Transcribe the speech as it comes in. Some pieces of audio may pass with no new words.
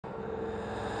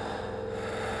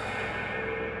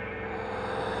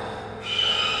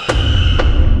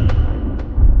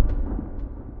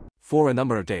For a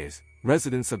number of days,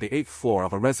 residents of the 8th floor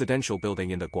of a residential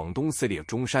building in the Guangdong city of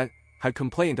Zhongshan had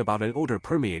complained about an odor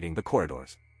permeating the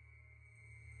corridors.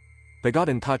 They got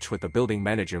in touch with the building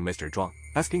manager Mr. Zhuang,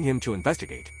 asking him to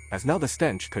investigate, as now the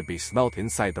stench could be smelt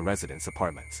inside the residents'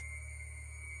 apartments.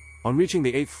 On reaching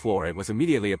the 8th floor, it was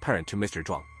immediately apparent to Mr.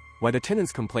 Zhuang why the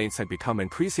tenants' complaints had become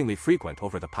increasingly frequent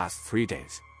over the past 3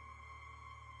 days.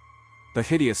 The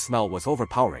hideous smell was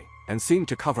overpowering and seemed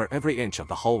to cover every inch of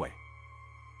the hallway.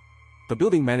 The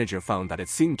building manager found that it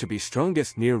seemed to be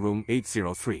strongest near room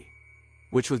 803,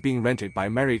 which was being rented by a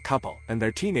married couple and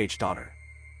their teenage daughter.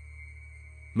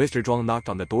 Mr. Zhuang knocked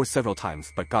on the door several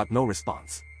times but got no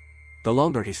response. The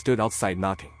longer he stood outside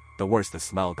knocking, the worse the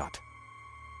smell got.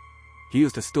 He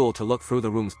used a stool to look through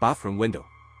the room's bathroom window.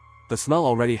 The smell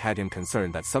already had him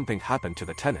concerned that something happened to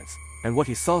the tenants, and what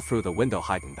he saw through the window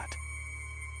heightened that.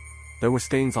 There were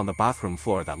stains on the bathroom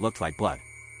floor that looked like blood.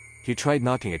 He tried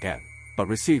knocking again, but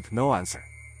received no answer.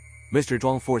 Mr.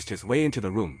 Zhuang forced his way into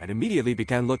the room and immediately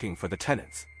began looking for the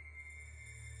tenants.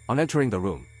 On entering the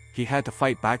room, he had to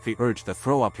fight back the urge to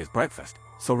throw up his breakfast,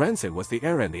 so rancid was the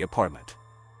air in the apartment.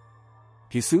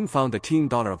 He soon found the teen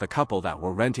daughter of the couple that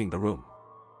were renting the room.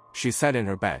 She sat in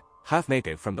her bed, half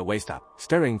naked from the waist up,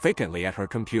 staring vacantly at her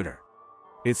computer.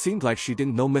 It seemed like she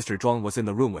didn't know Mr. Zhuang was in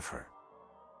the room with her.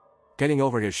 Getting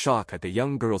over his shock at the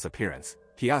young girl's appearance,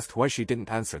 he asked why she didn't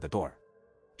answer the door.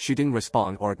 She didn't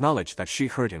respond or acknowledge that she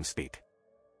heard him speak.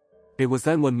 It was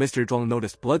then when Mr. Zhuang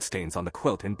noticed bloodstains on the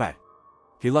quilt in bed.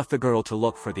 He left the girl to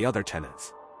look for the other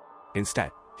tenants. Instead,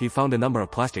 he found a number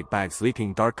of plastic bags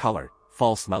leaking dark-colored,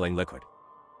 foul-smelling liquid.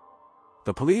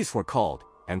 The police were called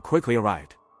and quickly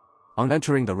arrived. On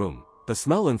entering the room, the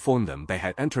smell informed them they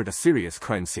had entered a serious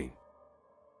crime scene.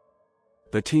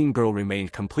 The teen girl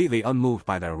remained completely unmoved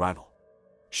by their arrival.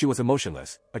 She was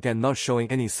emotionless, again not showing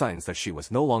any signs that she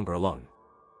was no longer alone.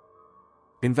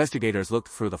 Investigators looked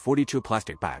through the 42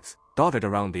 plastic bags dotted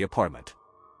around the apartment.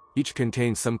 Each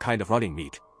contained some kind of rotting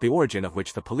meat, the origin of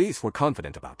which the police were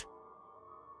confident about.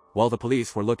 While the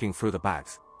police were looking through the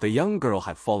bags, the young girl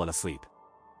had fallen asleep.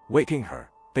 Waking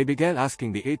her, they began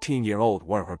asking the 18-year-old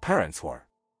where her parents were.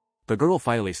 The girl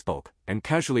finally spoke and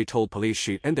casually told police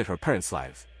she ended her parents'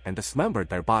 lives and dismembered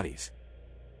their bodies.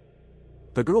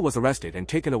 The girl was arrested and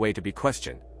taken away to be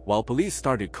questioned, while police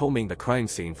started combing the crime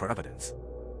scene for evidence.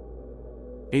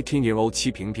 18-year-old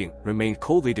Qi Pingping remained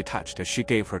coldly detached as she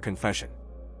gave her confession.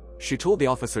 She told the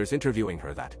officers interviewing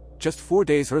her that, just 4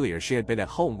 days earlier she had been at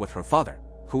home with her father,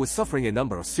 who was suffering a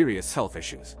number of serious health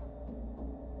issues.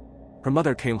 Her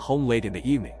mother came home late in the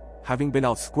evening, having been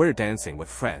out square dancing with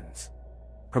friends.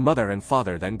 Her mother and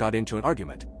father then got into an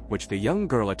argument, which the young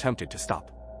girl attempted to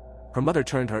stop. Her mother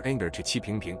turned her anger to Qi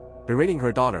Pingping, berating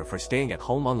her daughter for staying at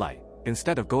home online,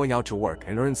 instead of going out to work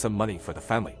and earn some money for the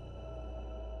family.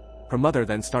 Her mother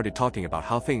then started talking about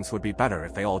how things would be better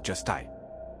if they all just died.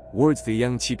 Words the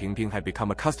young Qi Pingping had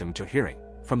become accustomed to hearing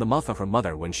from the mouth of her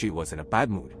mother when she was in a bad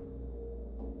mood.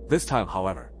 This time,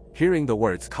 however, hearing the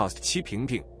words caused Qi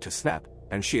Pingping to snap,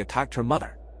 and she attacked her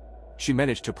mother. She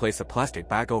managed to place a plastic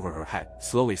bag over her head,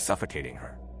 slowly suffocating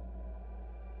her.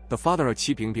 The father of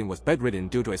Qi Pingping was bedridden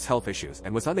due to his health issues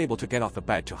and was unable to get off the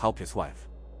bed to help his wife.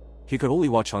 He could only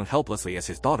watch on helplessly as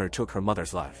his daughter took her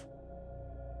mother's life.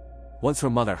 Once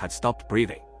her mother had stopped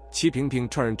breathing, Qi Pingping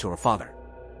turned to her father.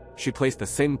 She placed the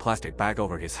same plastic bag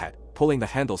over his head, pulling the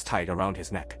handles tight around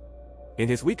his neck. In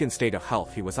his weakened state of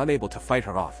health, he was unable to fight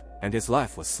her off, and his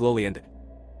life was slowly ended.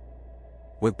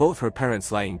 With both her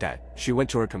parents lying dead, she went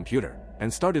to her computer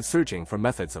and started searching for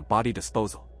methods of body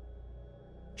disposal.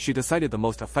 She decided the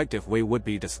most effective way would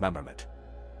be dismemberment.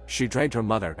 She dragged her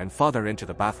mother and father into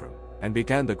the bathroom and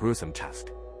began the gruesome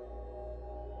task.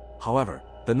 However,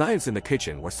 the knives in the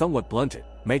kitchen were somewhat blunted,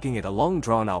 making it a long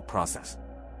drawn-out process.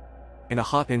 In a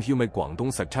hot and humid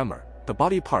Guangdong September, the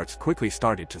body parts quickly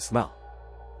started to smell.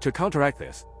 To counteract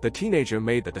this, the teenager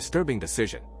made the disturbing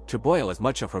decision to boil as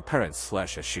much of her parents'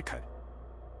 flesh as she could.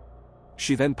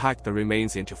 She then packed the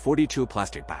remains into 42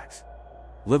 plastic bags,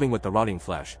 living with the rotting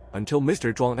flesh until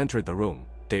Mr. Zhuang entered the room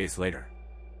days later.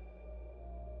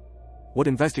 What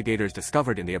investigators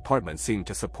discovered in the apartment seemed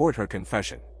to support her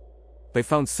confession. They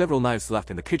found several knives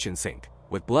left in the kitchen sink,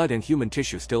 with blood and human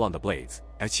tissue still on the blades,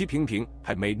 as Qi Pingping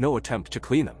had made no attempt to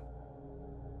clean them.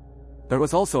 There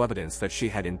was also evidence that she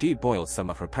had indeed boiled some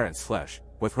of her parents' flesh,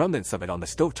 with remnants of it on the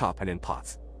stovetop and in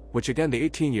pots, which again the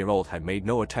 18-year-old had made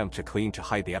no attempt to clean to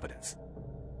hide the evidence.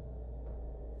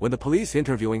 When the police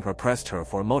interviewing her pressed her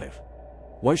for a motive,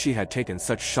 why she had taken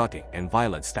such shocking and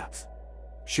violent steps,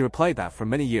 she replied that for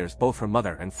many years both her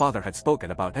mother and father had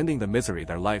spoken about ending the misery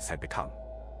their lives had become,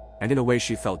 and in a way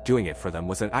she felt doing it for them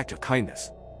was an act of kindness.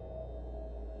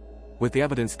 With the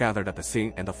evidence gathered at the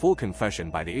scene and the full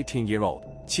confession by the 18-year-old,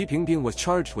 Qi Pingbing was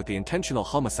charged with the intentional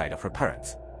homicide of her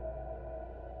parents.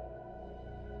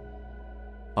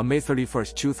 On May 31,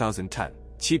 2010,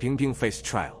 Qi Pingbing faced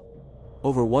trial.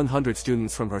 Over 100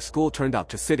 students from her school turned out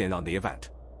to sit in on the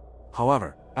event.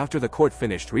 However, after the court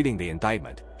finished reading the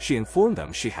indictment, she informed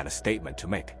them she had a statement to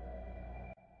make.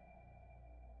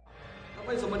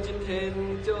 为什么今天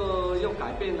就又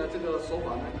改变了这个说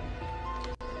法呢？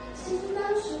其实当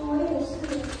时我也是，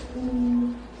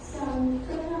想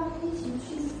跟他们一起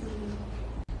去死。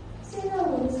现在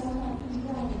我的想法不一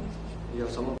样了。有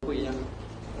什么不一样？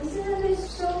我现在对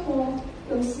生活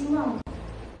有希望。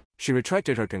 She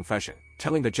retracted her confession,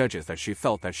 telling the judges that she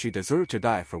felt that she deserved to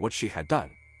die for what she had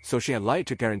done, so she had lied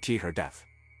to guarantee her death.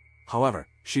 However,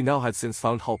 she now had since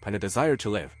found hope and a desire to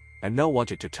live, and now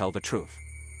wanted to tell the truth.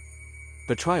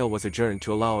 The trial was adjourned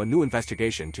to allow a new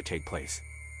investigation to take place.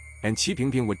 And Qi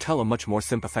Pingbing would tell a much more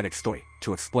sympathetic story,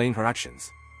 to explain her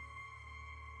actions.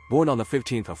 Born on the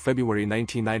 15th of February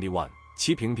 1991,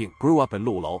 Qi Pingbing grew up in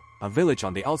Lulou, a village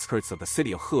on the outskirts of the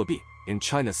city of Hebei, in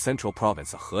China's central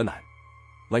province of Henan.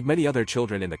 Like many other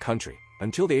children in the country,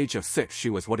 until the age of 6 she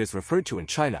was what is referred to in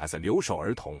China as a 留守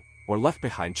儿童, or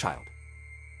left-behind child.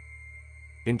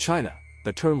 In China,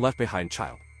 the term left-behind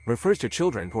child refers to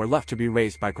children who are left to be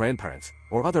raised by grandparents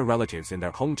or other relatives in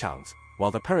their hometowns,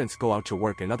 while the parents go out to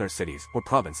work in other cities or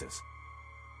provinces.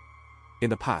 In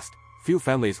the past, few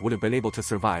families would have been able to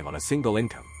survive on a single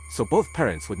income, so both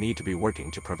parents would need to be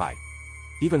working to provide.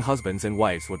 Even husbands and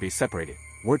wives would be separated,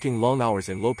 working long hours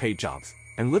in low-paid jobs,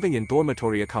 and living in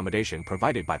dormitory accommodation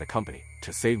provided by the company,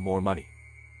 to save more money.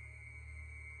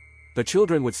 The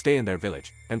children would stay in their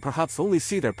village, and perhaps only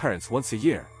see their parents once a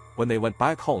year, when they went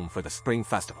back home for the spring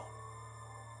festival.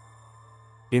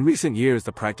 In recent years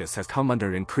the practice has come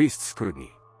under increased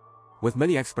scrutiny, with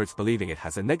many experts believing it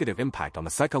has a negative impact on the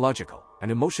psychological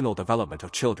and emotional development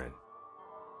of children.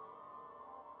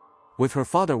 With her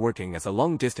father working as a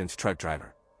long-distance truck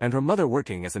driver, and her mother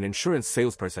working as an insurance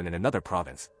salesperson in another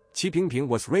province, Qi Pingbing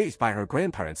was raised by her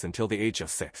grandparents until the age of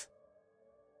 6.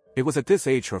 It was at this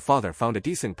age her father found a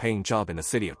decent-paying job in the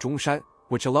city of Zhongshan,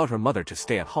 which allowed her mother to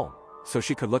stay at home, so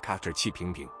she could look after Qi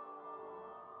Pingbing.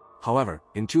 However,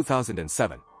 in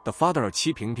 2007, the father of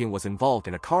Qi Pingbing was involved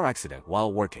in a car accident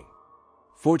while working.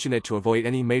 Fortunate to avoid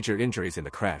any major injuries in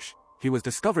the crash, he was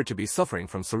discovered to be suffering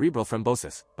from cerebral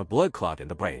thrombosis, a blood clot in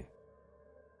the brain.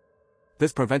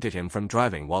 This prevented him from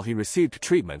driving while he received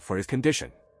treatment for his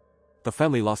condition. The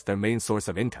family lost their main source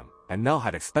of income, and now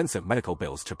had expensive medical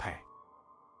bills to pay.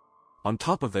 On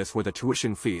top of this were the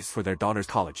tuition fees for their daughter's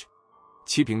college.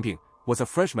 Qi Pingbing was a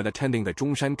freshman attending the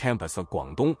Zhongshan campus of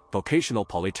Guangdong Vocational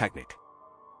Polytechnic.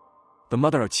 The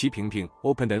mother of Qi Pingbing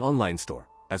opened an online store,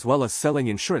 as well as selling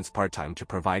insurance part-time to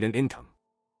provide an income.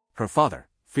 Her father,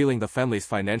 feeling the family's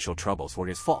financial troubles were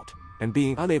his fault, and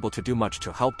being unable to do much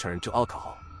to help, turned to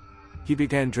alcohol. He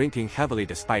began drinking heavily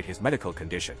despite his medical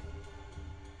condition.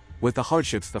 With the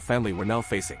hardships the family were now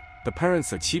facing, the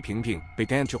parents of Qi Pingbing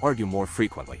began to argue more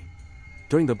frequently.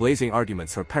 During the blazing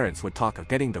arguments her parents would talk of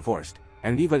getting divorced,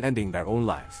 and even ending their own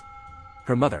lives.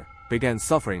 Her mother began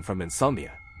suffering from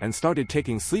insomnia, and started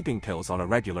taking sleeping pills on a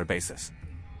regular basis.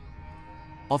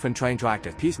 Often trying to act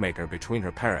as peacemaker between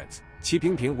her parents, Qi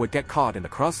Pingbing would get caught in the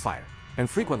crossfire, and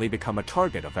frequently become a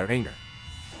target of their anger.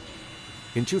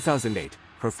 In 2008,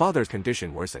 her father's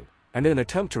condition worsened, and in an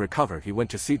attempt to recover he went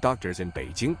to see doctors in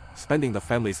Beijing, spending the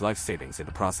family's life savings in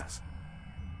the process.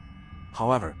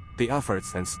 However, the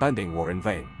efforts and spending were in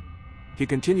vain. He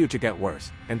continued to get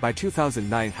worse, and by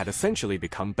 2009 had essentially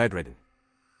become bedridden.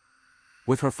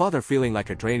 With her father feeling like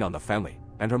a drain on the family,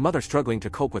 and her mother struggling to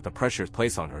cope with the pressures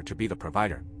placed on her to be the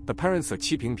provider, the parents of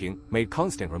Qi Pingbing made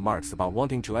constant remarks about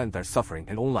wanting to end their suffering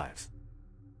and own lives.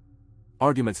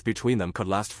 Arguments between them could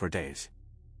last for days,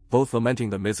 both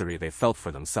lamenting the misery they felt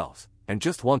for themselves, and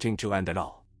just wanting to end it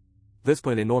all. This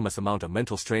put an enormous amount of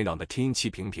mental strain on the teen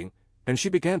Qi Pingbing, and she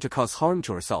began to cause harm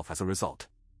to herself as a result.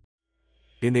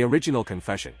 In the original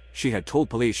confession, she had told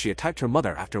police she attacked her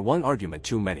mother after one argument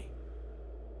too many.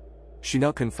 She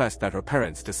now confessed that her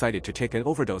parents decided to take an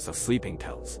overdose of sleeping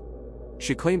pills.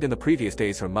 She claimed in the previous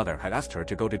days her mother had asked her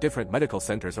to go to different medical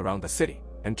centers around the city,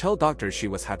 and tell doctors she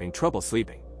was having trouble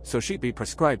sleeping, so she'd be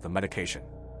prescribed the medication.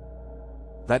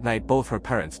 That night both her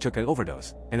parents took an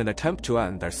overdose, in an attempt to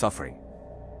end their suffering.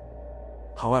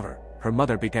 However, her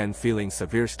mother began feeling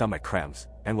severe stomach cramps,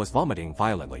 and was vomiting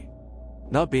violently.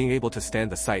 Not being able to stand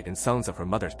the sight and sounds of her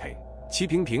mother's pain, Qi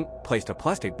Pingbing placed a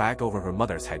plastic bag over her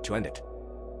mother's head to end it.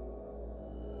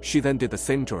 She then did the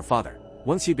same to her father,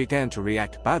 once he began to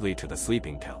react badly to the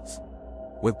sleeping pills.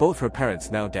 With both her parents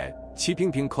now dead, Qi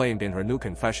Pingbing claimed in her new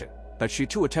confession that she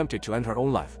too attempted to end her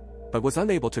own life, but was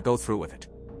unable to go through with it.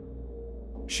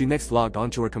 She next logged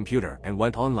onto her computer and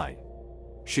went online.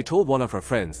 She told one of her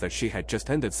friends that she had just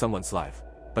ended someone's life,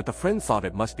 but the friend thought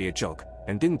it must be a joke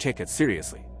and didn't take it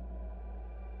seriously.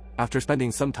 After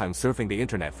spending some time surfing the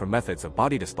internet for methods of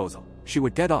body disposal, she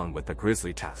would get on with the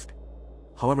grisly task.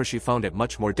 However, she found it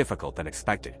much more difficult than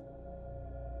expected.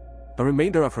 The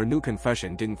remainder of her new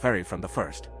confession didn't vary from the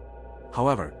first.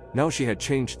 However, now she had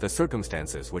changed the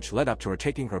circumstances which led up to her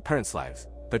taking her parents' lives.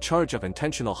 The charge of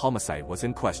intentional homicide was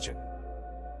in question.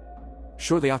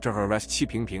 Shortly after her arrest, Qi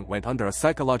Pingping went under a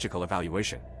psychological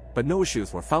evaluation, but no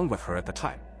issues were found with her at the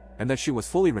time, and that she was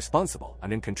fully responsible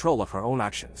and in control of her own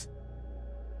actions.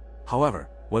 However,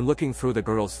 when looking through the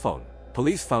girl's phone,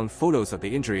 police found photos of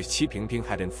the injuries Qi Pingping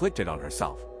had inflicted on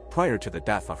herself prior to the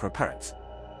death of her parents.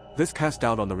 This cast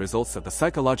doubt on the results of the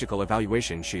psychological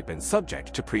evaluation she'd been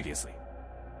subject to previously.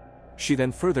 She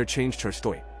then further changed her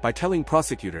story by telling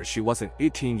prosecutors she wasn't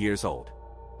 18 years old.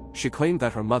 She claimed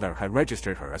that her mother had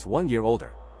registered her as 1 year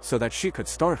older, so that she could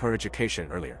start her education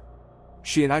earlier.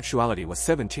 She in actuality was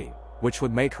 17, which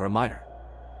would make her a minor.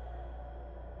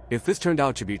 If this turned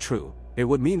out to be true, it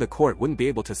would mean the court wouldn't be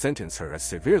able to sentence her as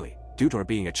severely, due to her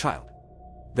being a child.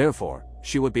 Therefore,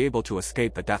 she would be able to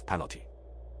escape the death penalty.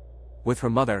 With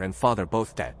her mother and father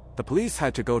both dead, the police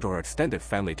had to go to her extended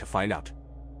family to find out.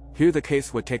 Here the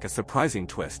case would take a surprising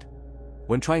twist.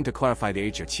 When trying to clarify the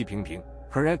age of Qi Pingping,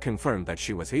 her aunt confirmed that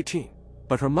she was 18,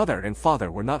 but her mother and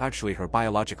father were not actually her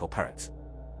biological parents.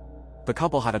 The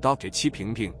couple had adopted Qi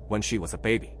Pingping when she was a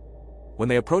baby. When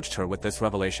they approached her with this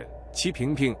revelation, Qi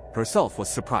Pingping herself was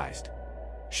surprised.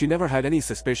 She never had any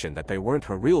suspicion that they weren't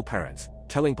her real parents,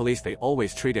 telling police they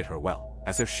always treated her well,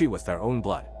 as if she was their own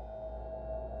blood.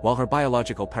 While her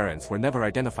biological parents were never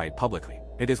identified publicly,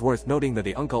 it is worth noting that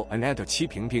the uncle and aunt of Qi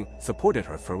Pingping supported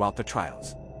her throughout the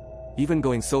trials, even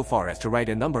going so far as to write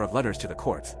a number of letters to the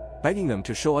courts, begging them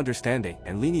to show understanding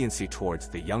and leniency towards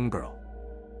the young girl.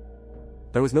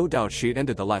 There was no doubt she had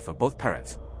ended the life of both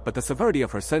parents, but the severity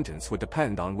of her sentence would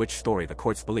depend on which story the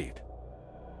courts believed.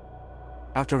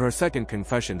 After her second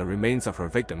confession, the remains of her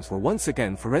victims were once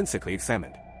again forensically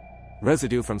examined.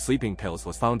 Residue from sleeping pills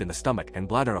was found in the stomach and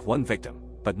bladder of one victim,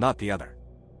 but not the other.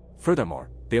 Furthermore,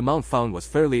 the amount found was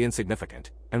fairly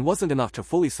insignificant, and wasn't enough to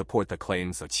fully support the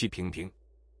claims of Qi Pingping.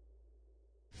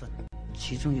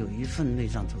 其中有一份内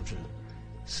脏组织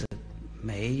是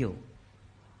没有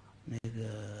那个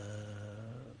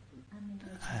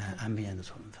安眠药的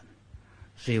成分，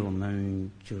所以我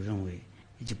们就认为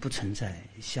已经不存在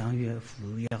相约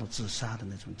服药自杀的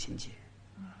那种情节。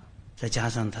再加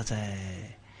上他在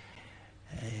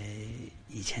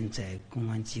以前在公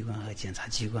安机关和检察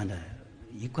机关的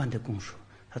一贯的供述，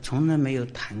他从来没有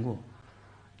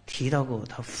提到过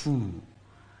他父母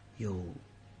有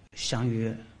相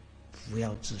约服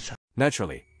药自杀。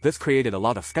 Naturally, this created a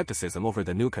lot of skepticism over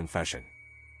the new confession.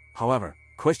 However,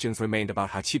 questions remained about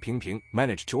how Qi Pingping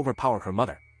managed to overpower her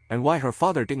mother, and why her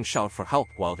father didn't shout for help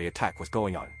while the attack was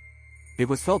going on. It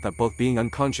was felt that both being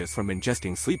unconscious from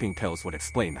ingesting sleeping pills would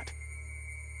explain that.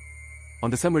 On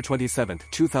December 27,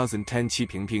 2010, Qi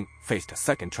Pingping faced a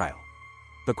second trial.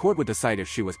 The court would decide if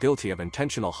she was guilty of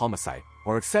intentional homicide,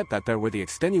 or accept that there were the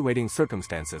extenuating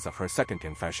circumstances of her second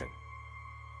confession.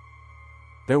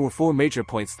 There were 4 major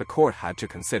points the court had to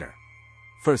consider.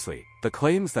 Firstly, the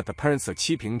claims that the parents of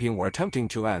Qi Pingping were attempting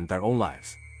to end their own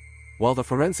lives. While the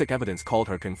forensic evidence called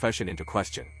her confession into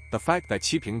question, the fact that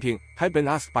Qi Pingping had been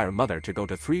asked by her mother to go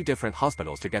to 3 different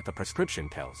hospitals to get the prescription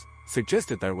pills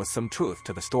suggested there was some truth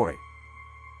to the story.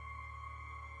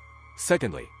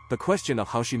 Secondly, the question of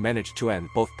how she managed to end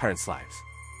both parents' lives.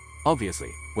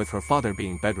 Obviously, with her father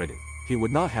being bedridden, he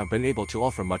would not have been able to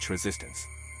offer much resistance.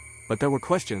 But there were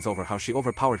questions over how she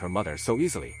overpowered her mother so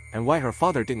easily, and why her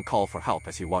father didn't call for help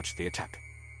as he watched the attack.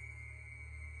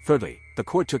 Thirdly, the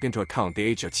court took into account the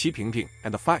age of Qi Pingping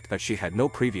and the fact that she had no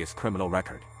previous criminal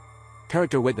record.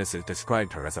 Character witnesses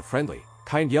described her as a friendly,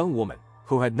 kind young woman,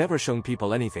 who had never shown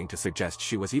people anything to suggest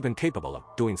she was even capable of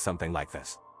doing something like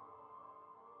this.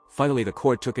 Finally, the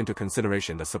court took into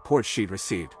consideration the support she'd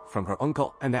received from her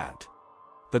uncle and aunt.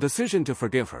 The decision to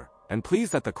forgive her, and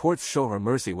please that the courts show her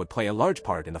mercy, would play a large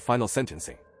part in the final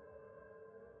sentencing.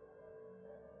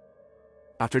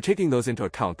 After taking those into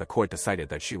account, the court decided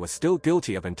that she was still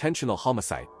guilty of intentional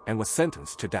homicide and was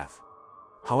sentenced to death.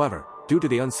 However, due to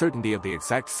the uncertainty of the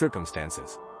exact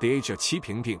circumstances, the age of Qi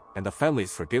Pingping, and the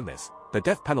family's forgiveness, the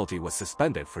death penalty was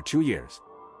suspended for 2 years.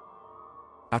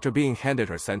 After being handed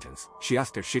her sentence, she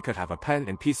asked if she could have a pen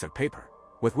and piece of paper,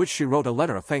 with which she wrote a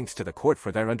letter of thanks to the court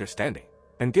for their understanding,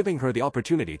 and giving her the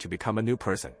opportunity to become a new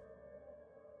person.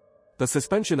 The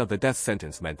suspension of the death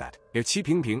sentence meant that, if Qi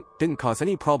Pingping didn't cause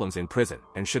any problems in prison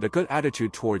and showed a good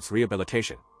attitude towards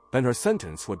rehabilitation, then her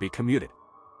sentence would be commuted.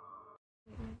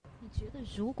 你觉得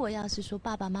如果要是说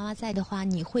爸爸妈妈在的话，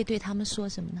你会对他们说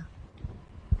什么呢？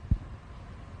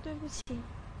对不起。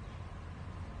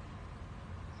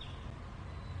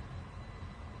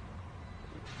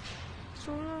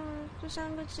除了这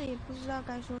3个字，也不知道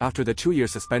该说。After the 2-year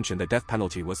suspension, the death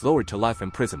penalty was lowered to life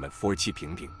imprisonment for Qi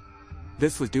Pingping.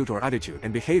 This was due to her attitude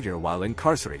and behavior while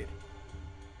incarcerated.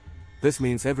 This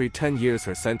means every 10 years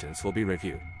her sentence will be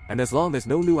reviewed, and as long as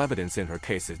no new evidence in her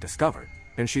case is discovered,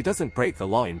 and she doesn't break the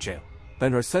law in jail,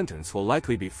 then her sentence will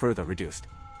likely be further reduced.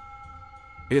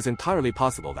 It is entirely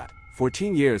possible that,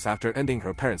 14 years after ending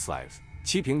her parents' lives,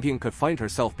 Qi Pingping could find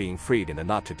herself being freed in the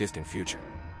not-too-distant future.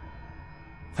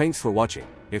 Thanks for watching.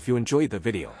 If you enjoyed the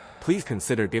video, please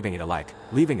consider giving it a like,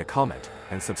 leaving a comment,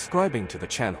 and subscribing to the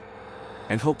channel.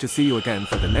 And hope to see you again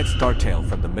for the next dark tale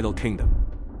from the Middle Kingdom.